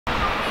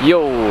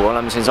Jou,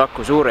 oleme siin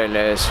Saku Suurel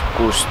ees,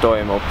 kus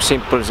toimub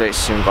Simple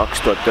Session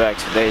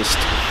 2019.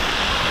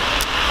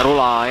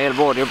 Rula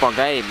eelpool juba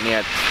käib, nii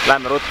et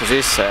lähme ruttu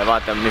sisse ja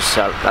vaatame, mis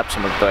seal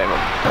täpsemalt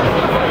toimub.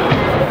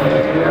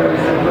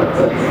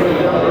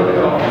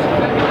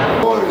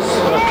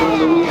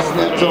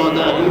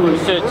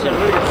 Mis sööd siin?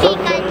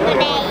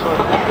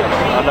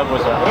 On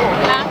lõbusa?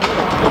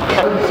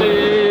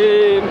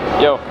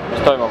 Jou,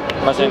 mis toimub?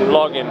 Ma siin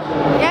vlogin.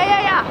 Ja.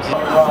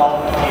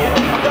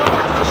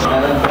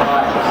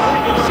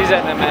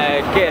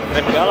 Siseneme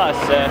keertrepi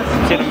alasse,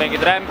 siin on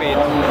mingid rämbid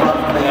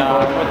ja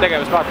muud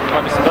tegevust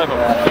vaatame, mis siin toimub.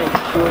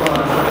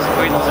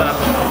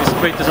 Mis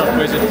võitu saab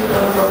poisid?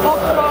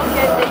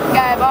 Popcorn-kett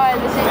ikka ja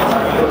vaheldasid.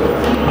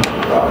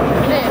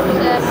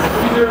 Leemised.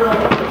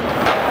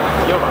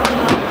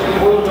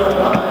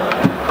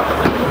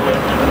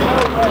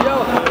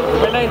 Jou,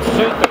 me näinud su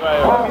sõitu ka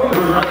ju.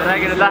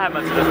 Räägi nüüd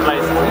lähemalt sellest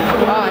laist.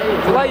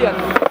 Lai on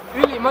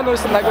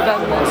ülimõnus, nagu ta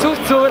on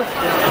suht suur,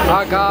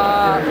 aga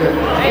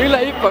üle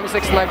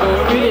hüppamiseks nagu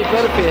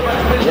ülipõrbi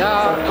ja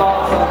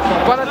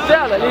paned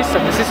peale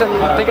lihtsalt ja siis on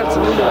tegelikult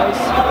see ülilais.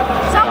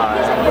 Samuti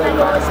isegi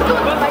nagu see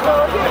tundub nagu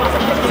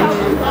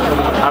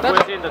Aga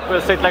kuidas hindad,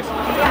 kuidas sõit läks?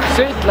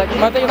 Sõit läks,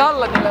 ma tegin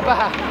alla neile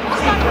pähe.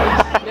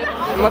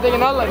 Ma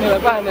tegin alla neile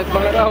pähe, nii et ma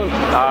olen rahul.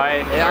 Ai,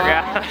 väga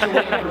hea.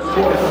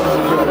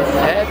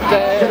 Et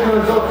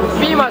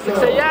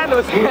viimaseks ei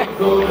jäänud.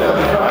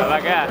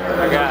 Väga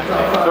hea.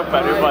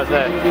 Super juba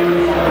see.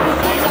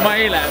 Ma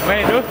eile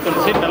õhtul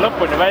sinna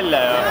lõpuni välja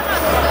ja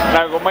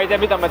nagu ma ei tea,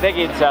 mida ma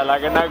tegin seal,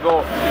 aga nagu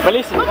ma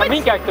lihtsalt,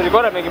 mingi aeg tuli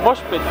korra mingi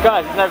moshpit ka,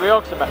 siis nagu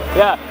jookseme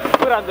ja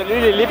põrand oli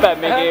ülilibe,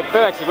 mingi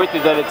pööksi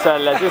kutid olid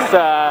seal ja siis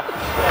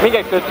mingi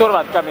aeg tulid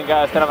turvad ka mingi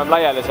ajast enam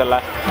laiali selle.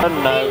 On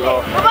nagu...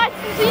 Ma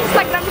vaatasin su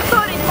Instagrami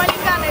story'd, ma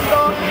olin ka nagu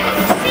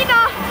sina.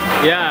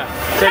 Jaa,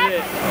 see oli...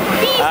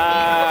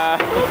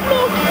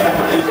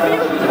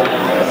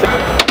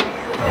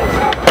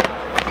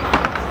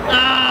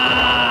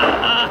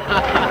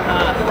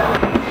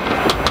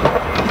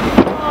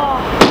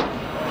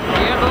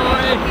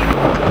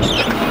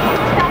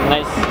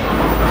 Nice.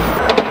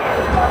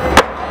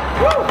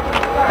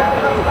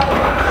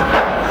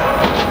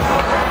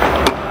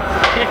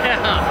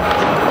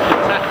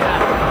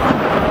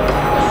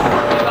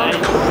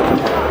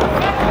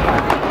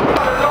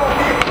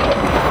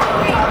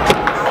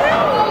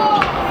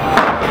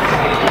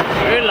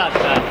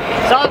 Üllata.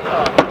 Salto.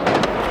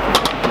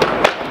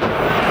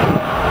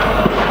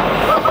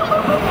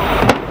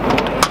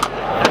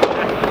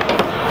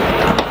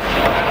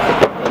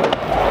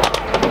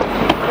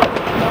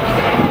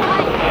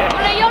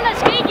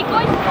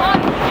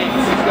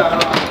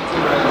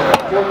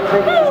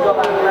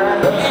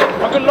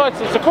 Ma küll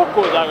lootsin, et sa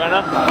kukud, aga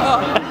noh.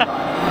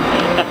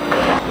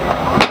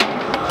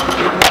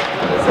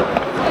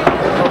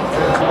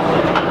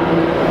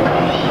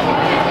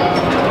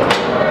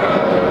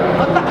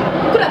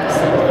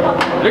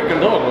 Lükkan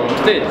toogu,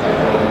 mis teed?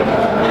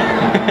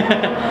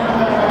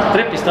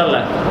 Trepist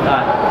alla.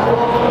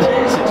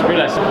 Siit saab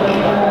üles.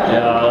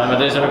 Ja lähme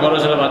teisele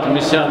korrusele, vaatame,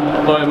 mis seal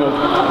toimub.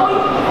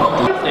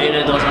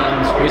 Teine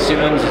tasand, mis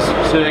siin on siis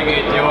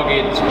söögid,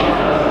 joogid,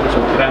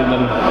 suht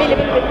random.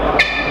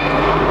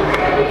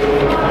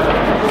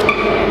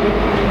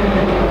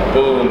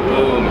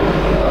 Boom.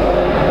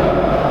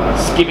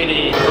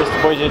 Skibidi. Tõesti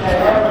poisid.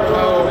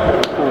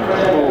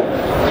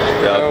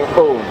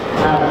 Boom.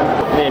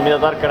 Nii, mida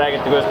tarka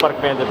räägite, kuidas park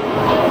meeldib?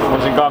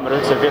 Mul siin kaamera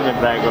üldse filmib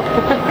praegu.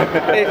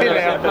 Ei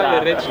filmi, on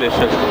flyer rets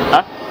lihtsalt.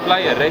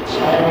 Flyer rets.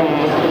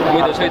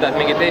 Muidu sõidad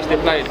mingit Eesti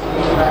fly'd,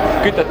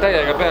 kütad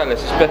täiega peale,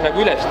 siis pead nagu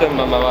üles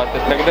tõmbama, vaata,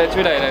 et nagu täitsa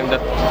üle ei lenda.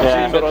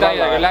 Siis pead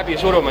täiega läbi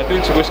suruma, et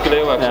üldse kuskile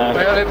jõuaks.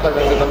 Ma ei ole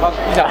hüppanud seda, ma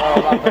ise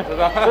vaatan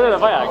seda. Seda ei ole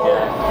vajagi.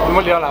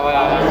 Mul ei ole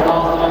vaja.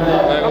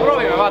 Aga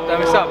proovime, vaatame,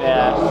 mis saab.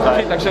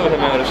 Sõitaks õudne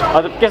minu arust.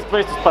 Vaata, keset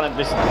võistlust paned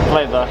vist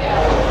fly'd või?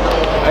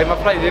 Ei, ma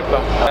fly'd ei hüppa.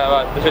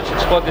 Vaata, sa ütlesid,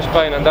 spoti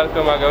spain on Tartu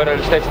omaga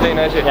võrreldes täitsa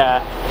teine asi.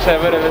 See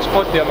võrreldes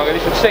spoti omaga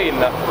lihtsalt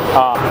seina.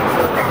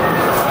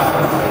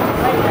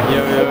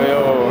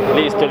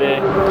 Liis tuli.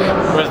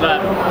 Kuidas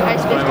läheb?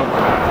 Hästi.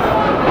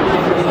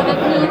 Sa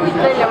teed nii huit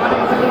välja, ma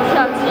näen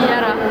sealt siia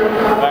ära.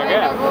 Väga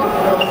hea.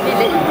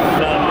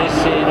 Mis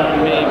siin on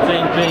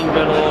mingi pling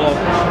pelu?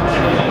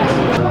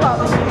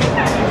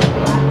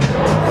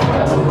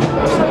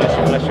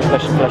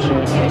 Flash.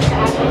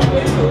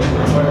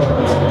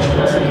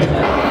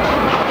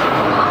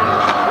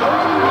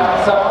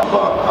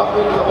 Up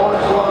into the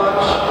orange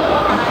launch,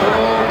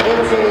 and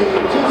it's a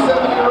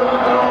 270 road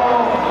draw.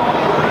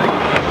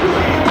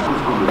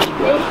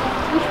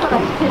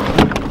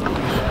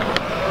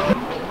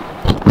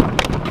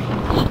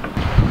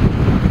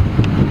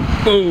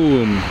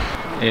 Boom!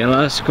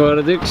 Elas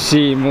kord üks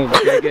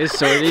siimuke,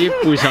 kes oli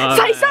pusa.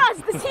 Sa ei saa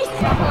seda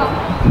sisse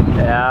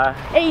panna.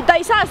 Ei, ta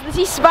ei saa seda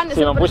sisse panna.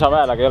 Siin on pusa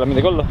väel, aga ei ole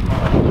midagi hullu.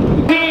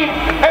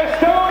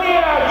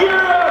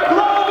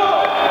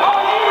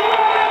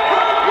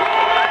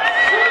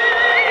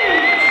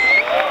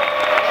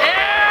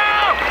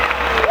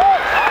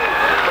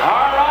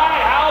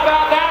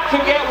 To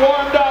get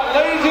warmed up,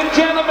 ladies and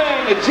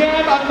gentlemen,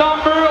 jam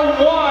number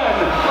 1.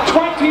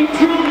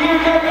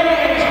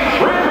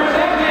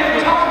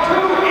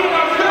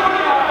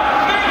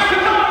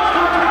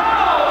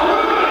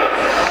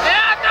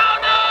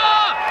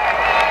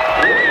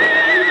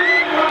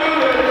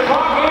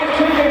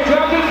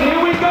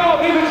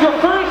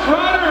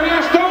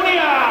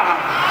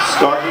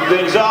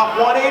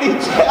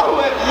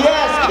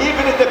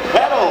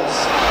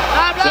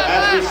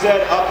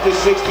 said, up to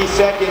 60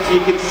 seconds.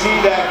 You can see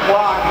that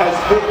clock has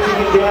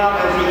 15 down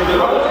as he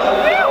throws it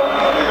down.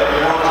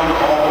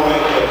 All the way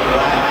to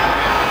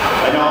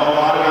flat. I know a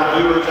lot of our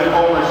viewers at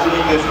home are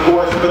seeing this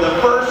course for the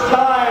first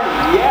time.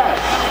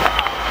 Yes.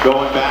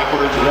 Going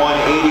backwards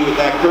 180 with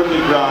that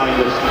crooked grind.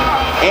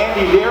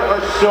 Andy, there are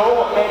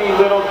so many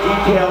little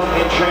details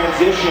and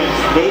transitions.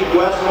 Dave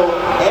Wessel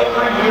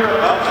every year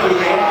ups the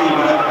ante,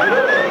 but I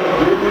feel that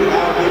he really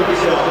outdid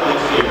himself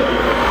this year.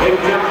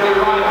 Exactly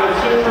right.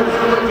 The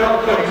super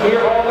Dolphins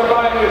here, all the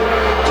riders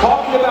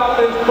talking about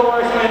this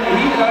course, and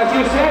he, as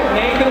you said,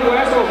 Nathan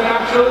Wessel's an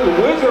absolute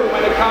wizard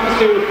when it comes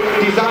to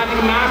designing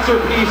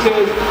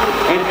masterpieces.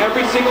 And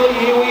every single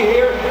year we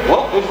hear,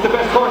 well, this is the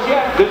best course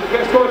yet. This is the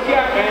best course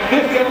yet. And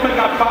this gentleman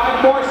got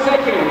 5 more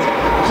seconds.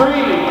 3,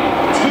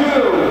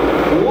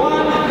 2,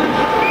 1,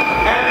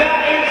 and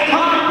that is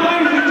time,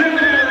 ladies and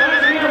gentlemen.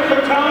 Let's hear it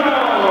for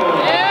Tauno.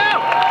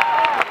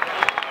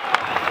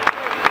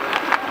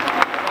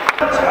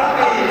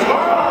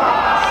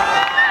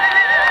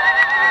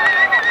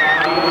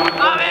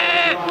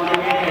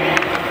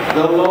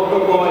 The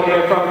local boy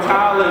here from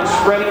Thailand,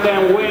 spreading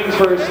them wings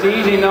for his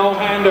easy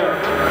no-hander.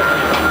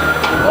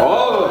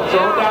 Oh,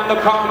 throw down the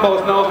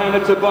combos, no-hander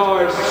to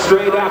bars,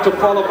 straight out to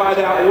follow by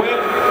that whip.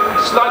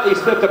 Slightly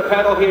slipped the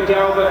pedal here,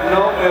 Daryl, but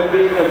no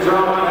big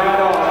drama at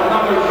all.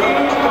 Another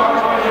huge bar.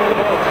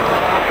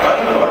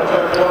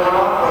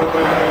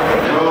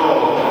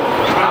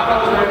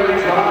 Thauno's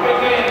ready, drop it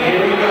in,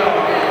 here we go.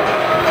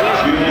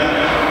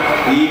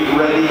 Be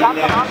ready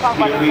next,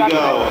 here we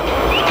go.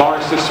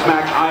 Bars to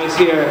smack ice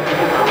here.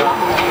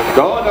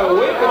 Going to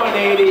whip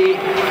 180.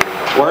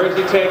 Where is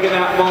he taking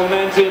that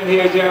momentum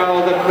here,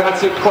 Daryl?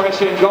 That's a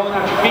question. Going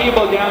that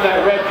feeble down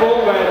that Red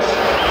Bull wedge.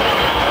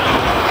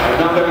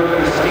 Another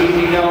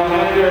easy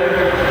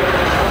no-hander.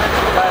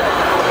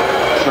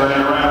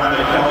 Turning around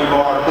the Kelly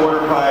bar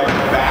quarter pipe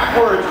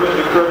backwards with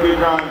the crooked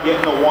grind,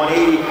 getting the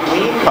 180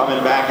 clean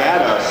coming back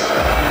at us.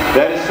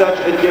 That is such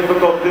a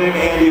difficult thing,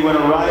 Andy, when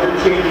a rider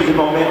changes the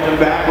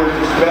momentum backwards,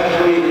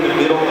 especially in the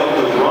middle of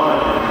the run.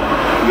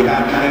 You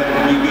have to then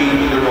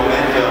regain your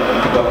momentum.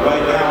 But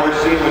right now we're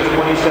seeing with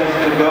 20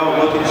 seconds to go,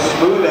 looking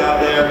smooth out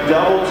there,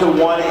 double to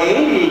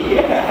 180.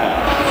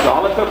 Yeah.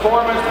 Solid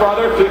performance,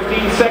 brother.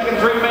 15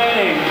 seconds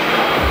remaining.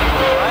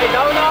 And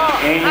on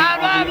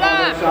the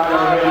other side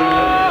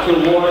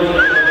already towards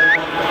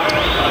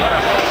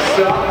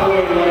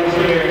subway right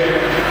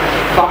here.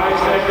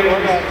 5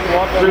 seconds.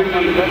 3.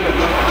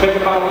 Think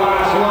about the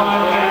last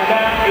one, and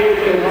that is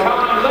the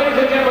time. Ladies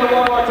and gentlemen,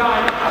 one more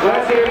time.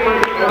 Let's hear it for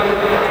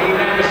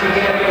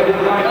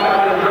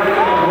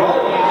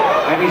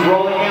and he's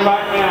rolling in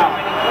right now.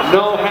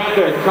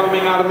 No-hander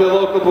coming out of the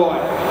local boy.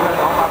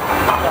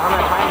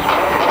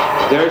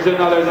 There's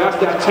another, that's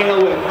that tail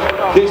whip.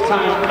 This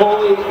time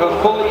fully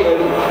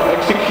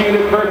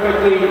executed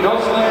perfectly. No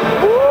slip.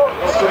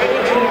 Straight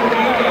into the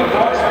beauty of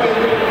bar spin.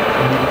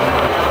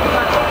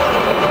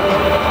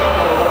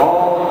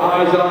 All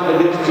eyes on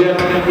this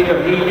gentleman here.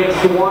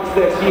 He wants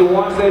this,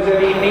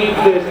 and he needs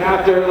this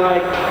after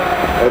like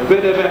a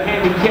bit of a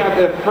handicap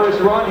at first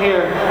run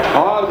here.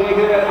 Oh, they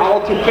get it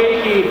all to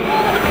fakey.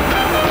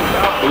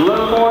 A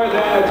little more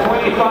than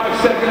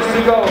 25 seconds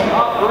to go.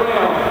 Up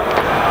rail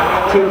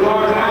to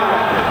bars out.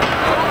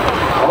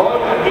 Oh,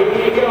 here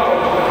we go.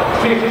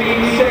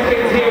 15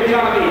 seconds here,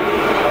 Taavi.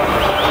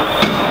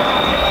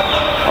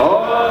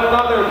 Oh,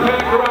 another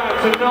peg ride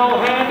to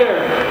no-hander.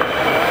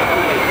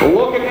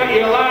 Looking at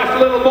your last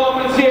little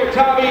moments here,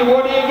 Taavi.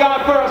 What do you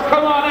got for us?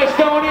 Come on,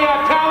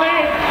 Estonia, Taavi.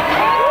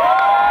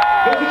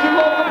 This is your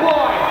local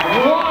boy.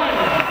 1.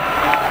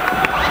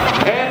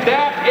 And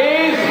that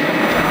is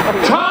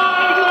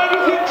time,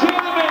 ladies and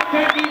gentlemen.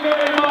 Thank you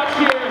very much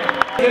here.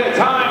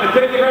 Time, and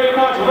thank you very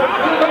much.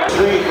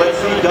 Let's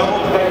see,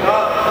 double pick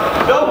up.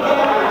 No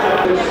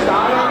hammer.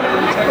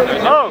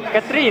 Oh,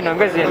 Katriin on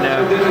ka siin.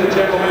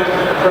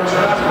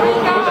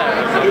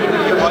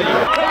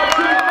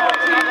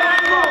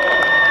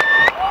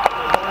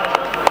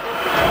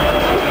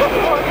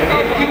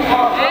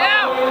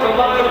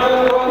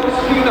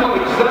 You know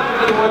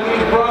exactly what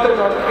these brothers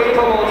are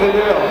capable to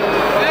do.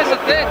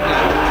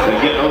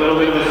 They're getting a little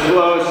bit of a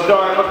slow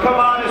start, but come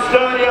on,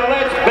 Estonia,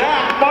 let's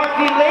back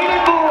Martti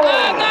Lainevool.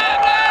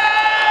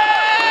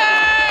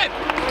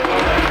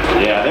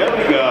 Yeah, there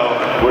we go.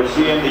 We're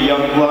seeing the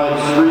young blood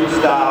street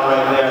style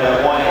right there.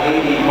 That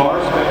 180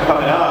 bar spin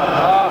coming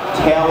up.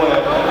 Tail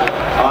whip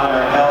on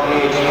our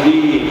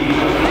LHD.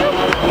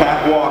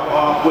 Catwalk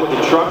off with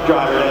the truck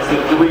driver. That's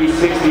the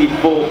 360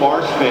 full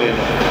bar spin.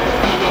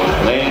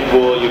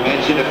 Lainevool, you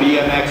mentioned a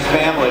BMX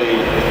family,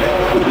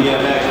 the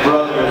BMX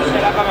brothers,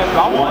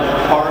 one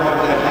part of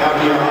them out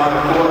here on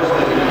the course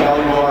as the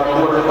Kelly bar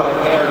quarter by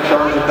air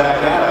charges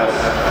back at us.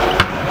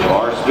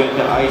 Bar spin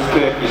to ice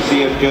pick, you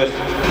see him just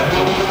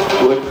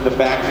with the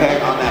back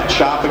peg on that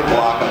chopping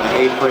block on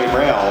the A-frame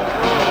rail.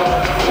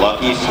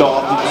 Lucky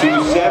stall to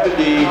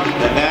 270,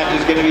 and that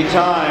is going to be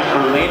time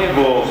for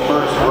Lainevool's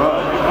first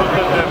run.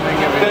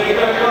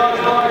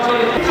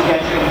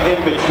 In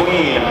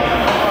between,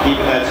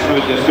 keeping that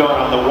smoothness going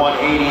on the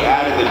 180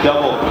 out of the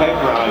double peg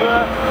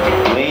grind.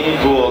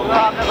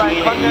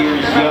 14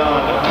 years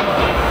young.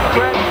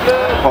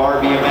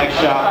 Car BMX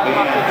shop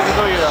band,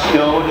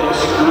 Stone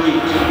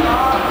Street.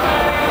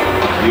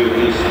 Few of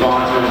his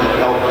sponsors that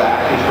helped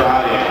back his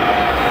riding.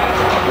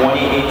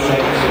 28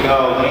 seconds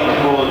ago,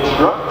 Lainevool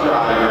truck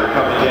driver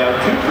coming down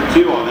 2 for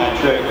 2 on that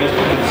trick. Mr.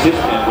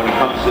 Consistent when it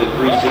comes to the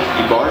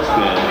 360 bar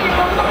spin.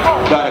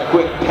 Got a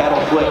quick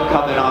pedal flip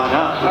coming on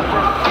up.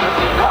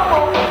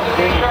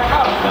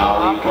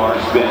 Nollie bar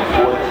spin,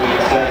 14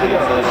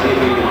 seconds. Let's see if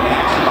we can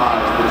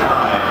maximize the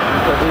time.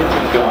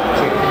 Going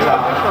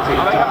tick-tock,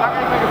 tick-tock.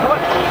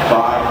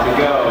 5 to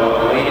go.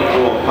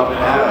 Lainevool coming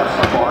at us.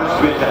 Bar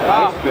spin to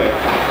ice pick.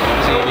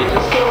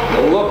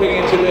 Looking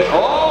into the,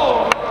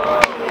 oh!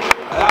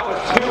 That was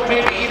too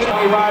many, even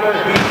the rider.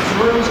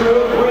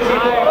 True, Brizzy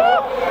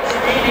ball.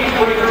 Speedy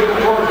brings to the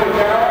course of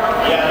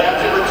Yeah,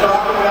 that's what we're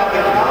talking about.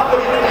 The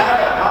confidence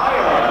out of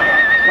Higher.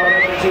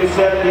 Coming into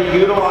 270,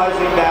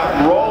 utilizing that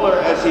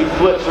roller as he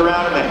flips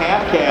around in the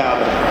half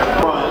cab.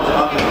 Front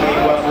on the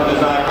Kate Western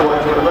design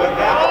course right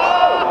now.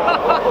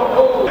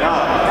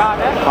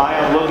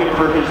 Higher looking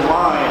for his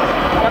line.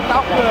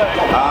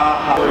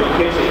 Where he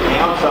kicks it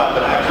downside,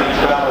 but actually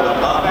traveled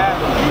up.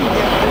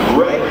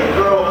 Ready to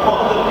throw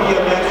all the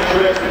BMX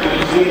tricks that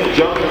you see in a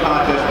jumping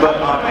contest, but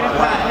on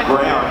flat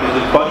ground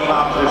because his bunny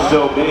hops are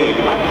so big.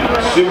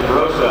 Super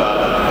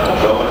Rosa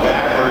going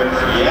backwards,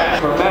 yes.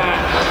 For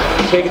Matt,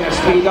 taking a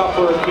speed up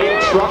for a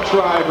big truck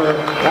driver.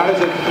 That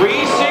is a 360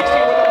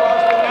 with a bar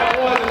spin. That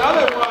was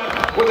another one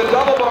with a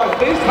double bar,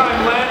 this time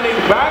landing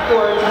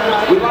backwards.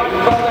 We like to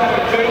call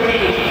that a JP.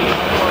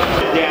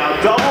 Down,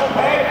 double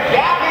peg,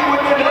 Gabby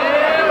with the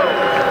air.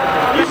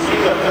 You see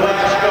the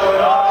flash going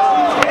on.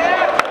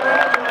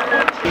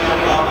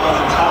 Up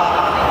on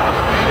top.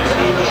 You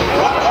see the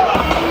truck.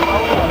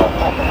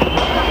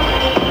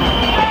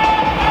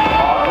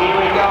 Oh, here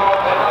we go.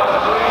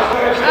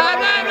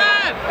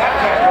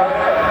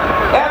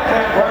 That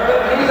can't hurt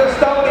him. He's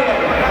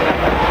Estonian.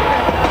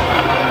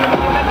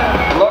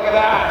 Look at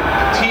that.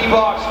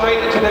 T-box straight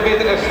into the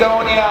Visit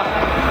Estonia.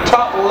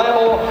 Top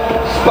level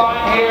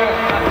spine here.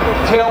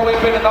 Tail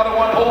whipping, another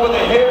one over the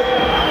hip.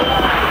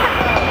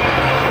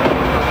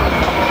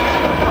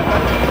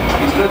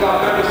 He's still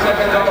got 30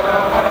 seconds on the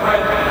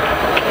front.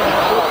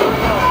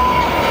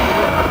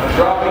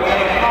 Dropping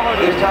in,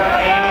 this time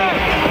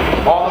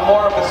aiming on the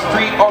more of the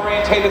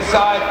street-orientated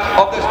side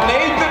of this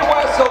Nathan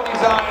Wessel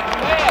design.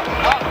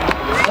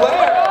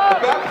 Flair,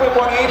 the backflip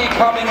 180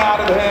 coming out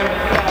of him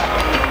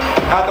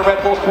at the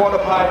Red Bull quarter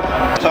pipe.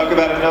 Talk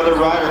about another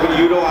rider who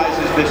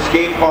utilizes the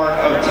skate park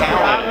of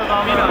talent,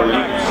 where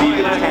you can see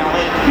the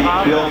talent being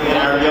built in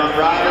our young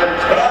rider.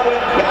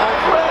 Tailwind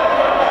backflip!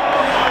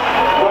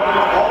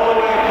 Running all the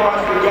way across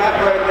the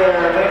gap right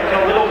there, making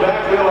a little back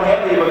wheel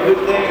heavy, but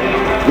good thing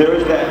there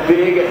is that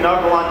big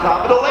knuckle on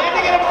top of the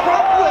landing and a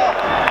front flip!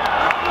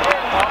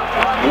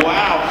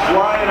 Wow,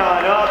 flying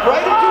on up,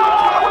 right into a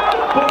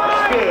tailwind bar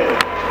spin!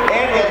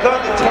 And you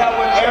thought the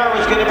tailwind air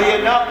was going to be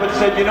enough, but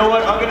said, you know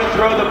what, I'm going to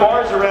throw the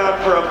bars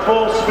around for a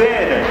full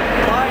spin.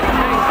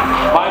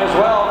 Might as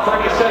well,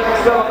 30 seconds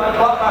still on that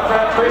clock after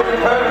that Kristen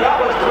Põder. That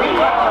was 3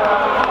 rounds.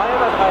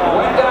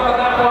 Went down on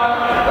that one,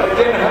 but it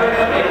didn't hurt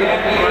him. Again,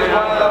 he is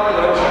one of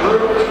those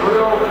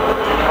true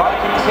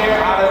Vikings here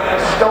out of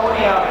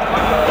Estonia.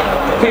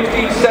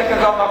 15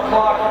 seconds on the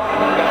clock.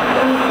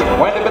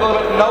 Went a little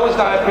bit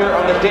nosedive here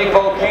on the Dig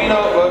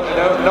Volcano.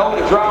 No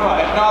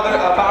drama. Another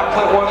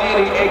backflip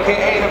 180,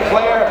 aka the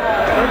Flair.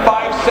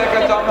 5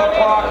 seconds on the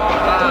clock.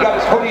 He got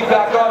his hoodie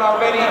back on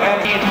already,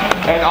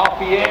 and off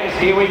he is.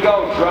 Here we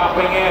go,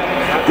 dropping in.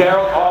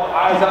 Daryl, all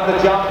eyes on the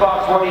jump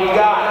box. What do you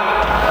got?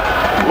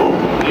 Ooh,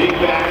 big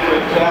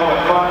backflip tail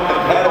in front of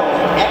the pedals.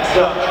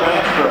 X-up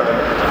transfer.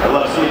 I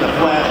love seeing the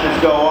flashes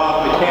go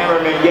off. The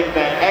cameraman getting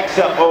that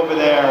X-up over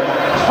there.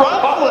 Front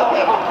flip!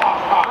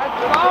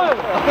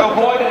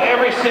 Avoided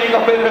every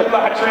single bit of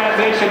that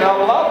transition. I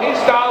love his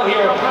style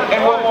here.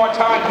 And one more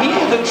time, he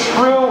is a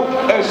true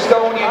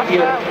Estonian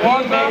here.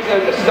 He makes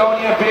an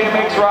Estonian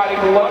BMX riding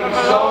look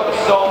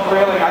so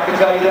thrilling, I can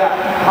tell you that.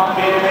 On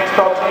BMX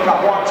Pro, take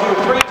off 1, 2,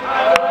 3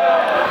 times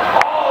around.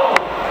 Oh!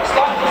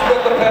 Slightly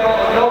split the pedal,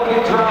 no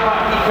big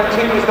drama. He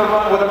continues to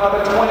run with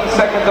another 20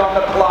 seconds on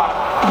the clock.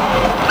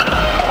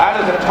 That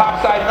is a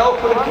topside no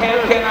for the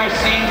can I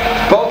see.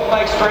 Both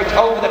legs straight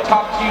over the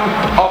top two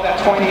of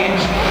that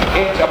 20-inch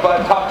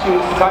top two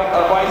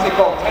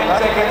bicycle. 10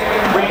 seconds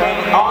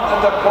remaining on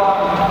the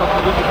clock.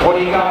 What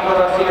do you got for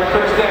us here,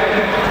 Kristen?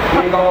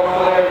 Here you go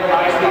over there.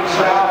 Nicely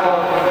travel.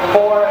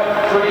 4,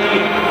 3,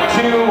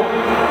 2.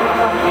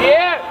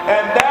 Yeah.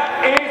 And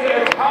that is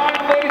a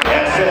time, ladies.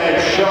 Said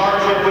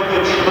charge it with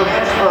the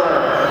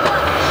transfer.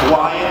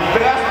 Flying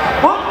fast.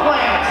 Foot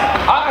plant.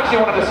 I actually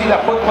wanted to see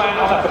that foot plant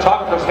on that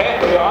photographer's head,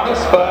 to be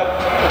honest, but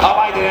I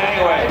liked it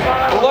anyway.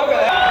 Look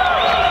at that.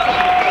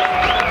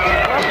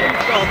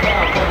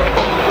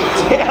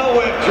 Tail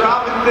whip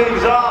dropping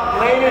things off.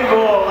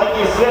 Lainevool, like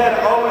you said,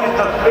 always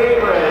the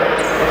favorite.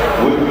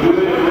 With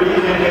good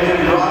reason as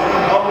he rides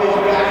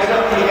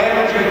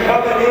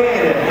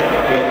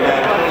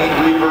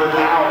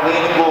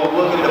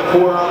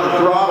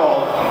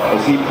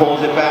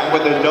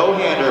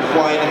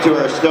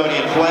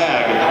Estonian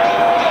flag.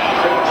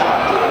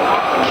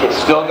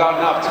 Still got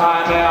enough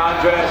time there,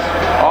 Andres.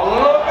 Oh,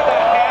 look at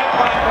that hand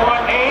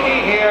plant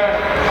 180 here.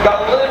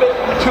 Got a little bit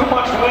too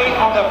much weight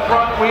on the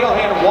front wheel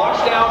here.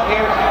 Washed out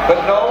here,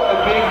 but no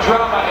big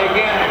drama.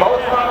 Again,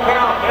 both front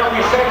count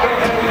every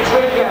second, every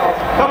three count.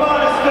 Come on,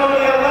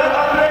 Estonia, let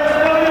Andres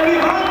know you're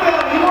behind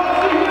them. He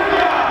wants to hear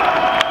ya.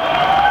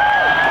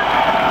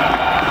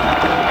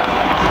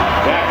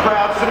 That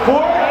crowd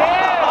support.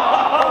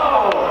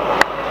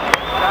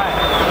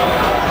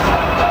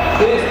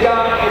 This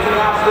guy is an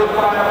absolute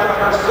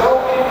firecracker. So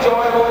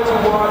enjoyable to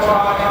watch.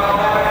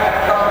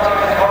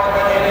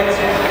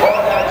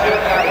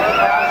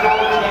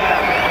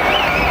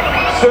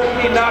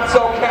 Certainly not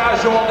so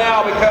casual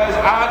now because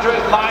Martti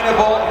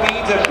Lainevool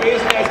needs a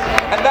business,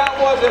 and that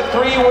was a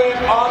 3-win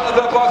on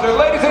the buzzer.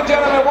 Ladies and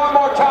gentlemen, one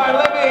more time,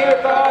 let me hear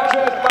it for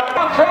Martti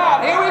Lainevool.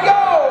 Crowd, here we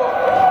go!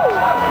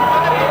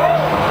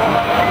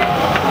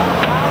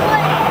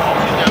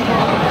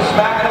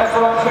 Smacking the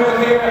front tooth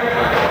here,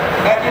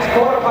 and he's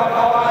quarterback,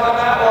 all eyes on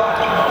that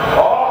one.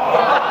 Oh!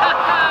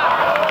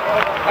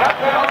 That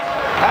counts,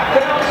 that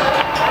counts.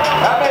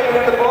 That made it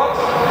in the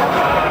books.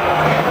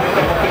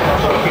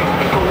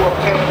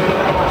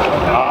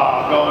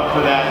 Going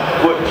for that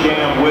foot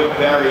jam whip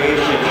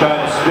variation, trying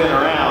to spin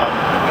around.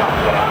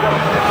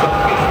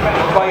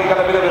 Looks like he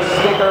got a bit of a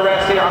sticker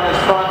rest here on his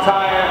front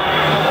tire.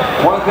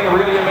 One thing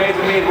really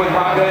amazing me is with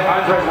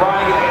Andres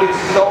riding it is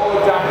so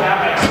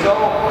dynamic, so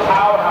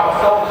powerhouse,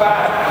 so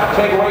fast.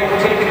 Take away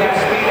from taking that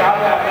speed out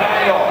of that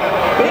manual.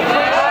 Big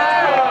race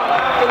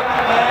after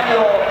that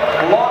manual,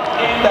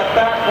 locked in the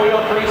back wheel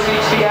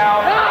 360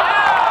 out.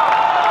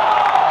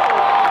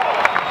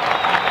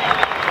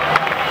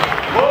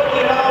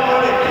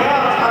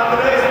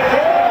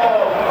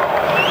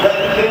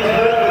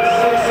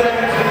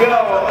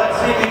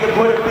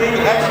 Put a big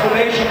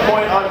exclamation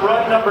point on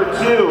run number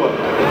 2.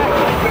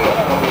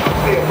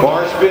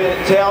 Bar spin,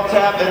 tail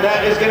tap, and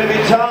that is going to be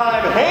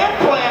time. Hand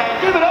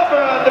plant, give it up for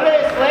Martti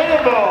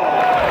Lainevool.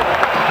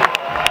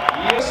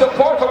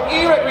 Support from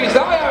Eric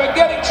Rizaya and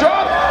getting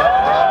dropped.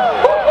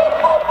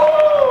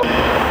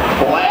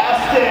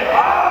 Blast it.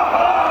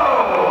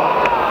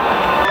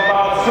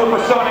 About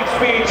supersonic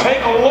speed.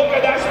 Take a look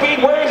at that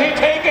speed. Where is he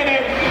taking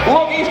it?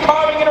 Look, he's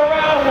carving it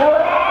around.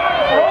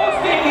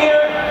 Roasting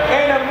here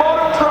in a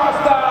motocross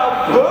style.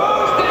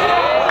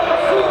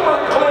 Super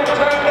quick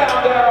turn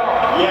down, Daryl.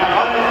 Yeah,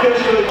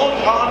 unofficially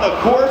on the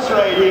course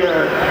right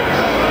here.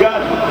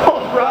 Got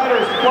both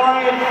riders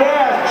flying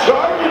fast,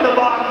 charging the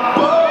box.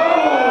 Boom!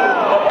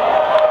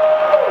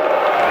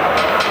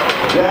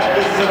 That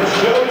is some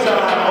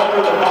showtime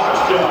over the box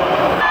jump.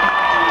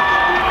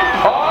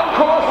 On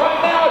course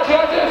right now,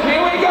 judges.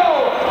 Here we go.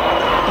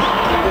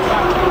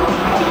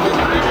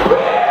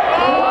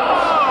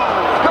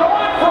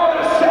 Going for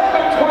the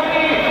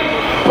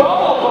 720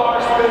 bubble bar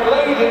spin,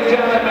 ladies and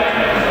gentlemen.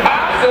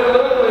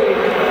 Absolutely.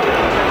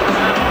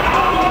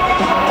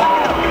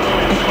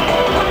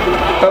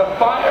 A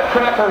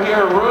firecracker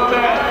here,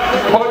 Roomet,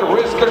 put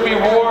risk and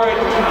reward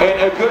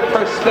and a good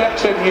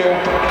perception here.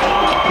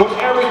 Put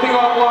everything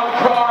on one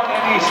card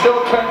and he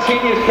still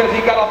continues because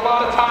he got a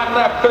lot of time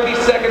left, 30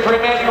 seconds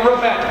remaining,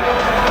 Roomet.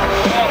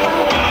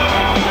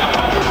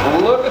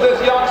 Look at this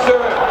youngster.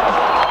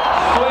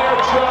 Flare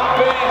drop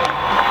in,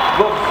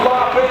 the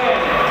flop in.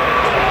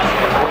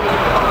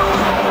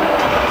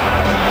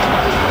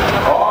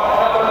 Oh,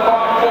 another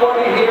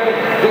 540 here.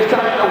 This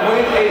time to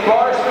win a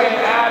bar spin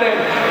added.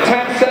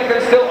 10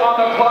 seconds still on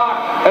the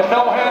clock. A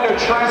no-hander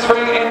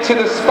transferring into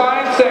the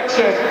spine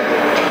section.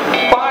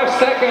 5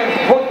 seconds.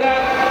 Put that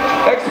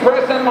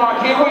expression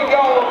mark. Here we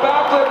go.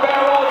 About to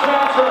barrel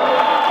transfer.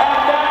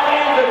 And that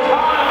is the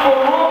time for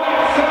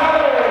Roomet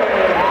Säälik.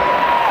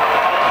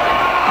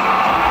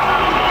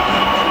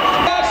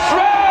 That's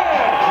right.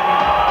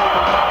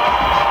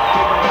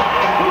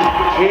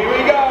 Here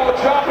we go.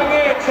 Dropping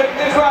in. Check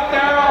this out,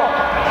 Daryl.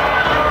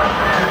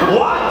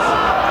 What?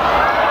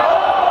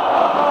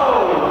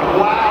 Oh!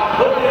 Wow,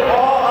 putting it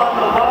all on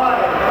the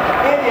line.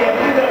 India,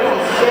 he does a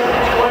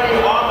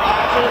 720 off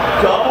action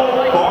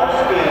double bar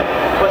spin,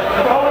 but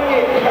throwing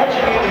it,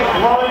 catching it, and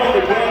throwing it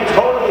again,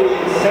 totally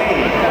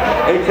insane.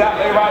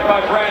 Exactly right,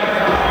 my friend.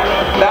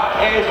 That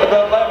is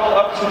the level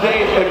of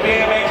today's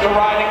BMX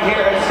riding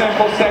here at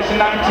Simple Section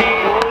 19.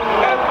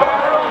 And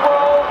barrel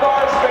roll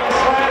bar spin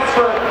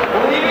transfer,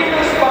 leaving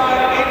the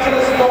spine into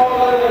the small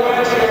little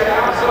wedge here.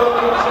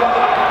 Absolutely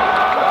chilling.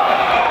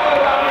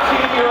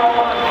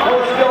 19-year-old,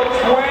 we're still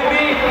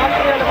 20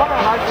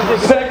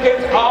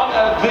 seconds on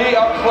the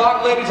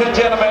clock, ladies and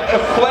gentlemen. A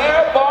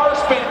flare bar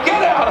spin.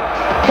 Get out.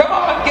 Come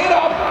on, get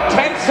up.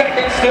 10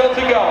 seconds still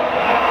to go.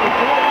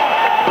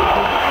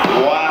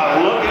 Wow,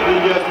 look at you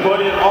just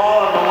put it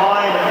all on the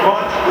line.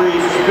 Much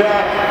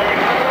respect.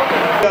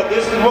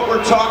 This is what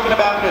we're talking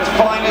about in its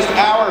finest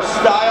hour,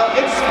 style,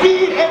 and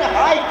speed and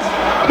height.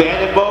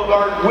 Van and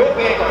Bogart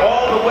whipping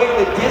all the way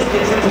the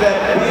distance into that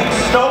big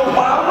snow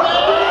pile.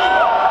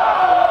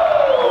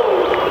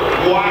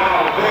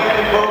 Wow, Van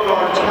and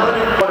Bogart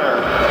turning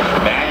corner.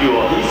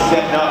 Manual, he's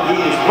setting up, he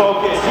is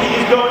focused,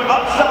 he is going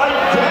upside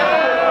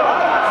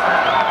down.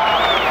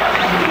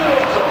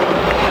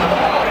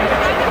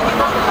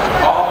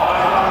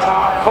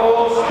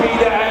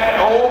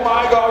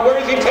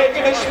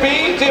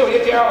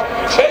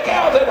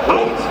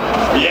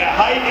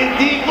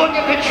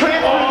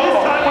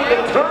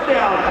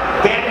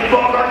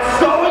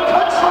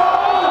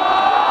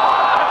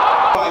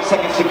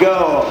 seconds to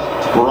go.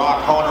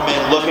 Brock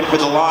Honerman looking for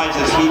the lines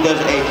as he does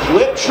a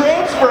flip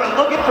transfer and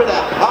looking for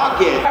that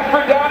pocket.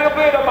 For Daniel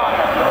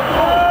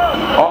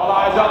Biedermeier. All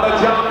eyes on the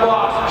jump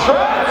blocks.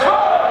 Transfer!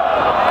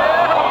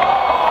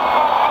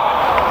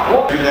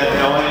 Do that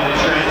going into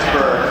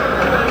transfer.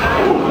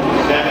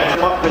 Setting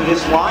him up in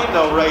this line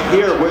though right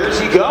here. Where's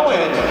he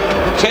going?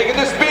 Taking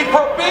the speed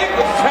for a big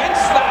fence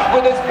slap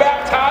with his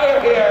back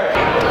tire here.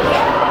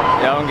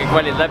 Ja ongi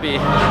kvalid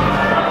läbi.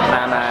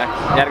 Näeme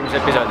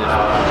järgmises episoodis.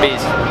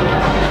 Peace.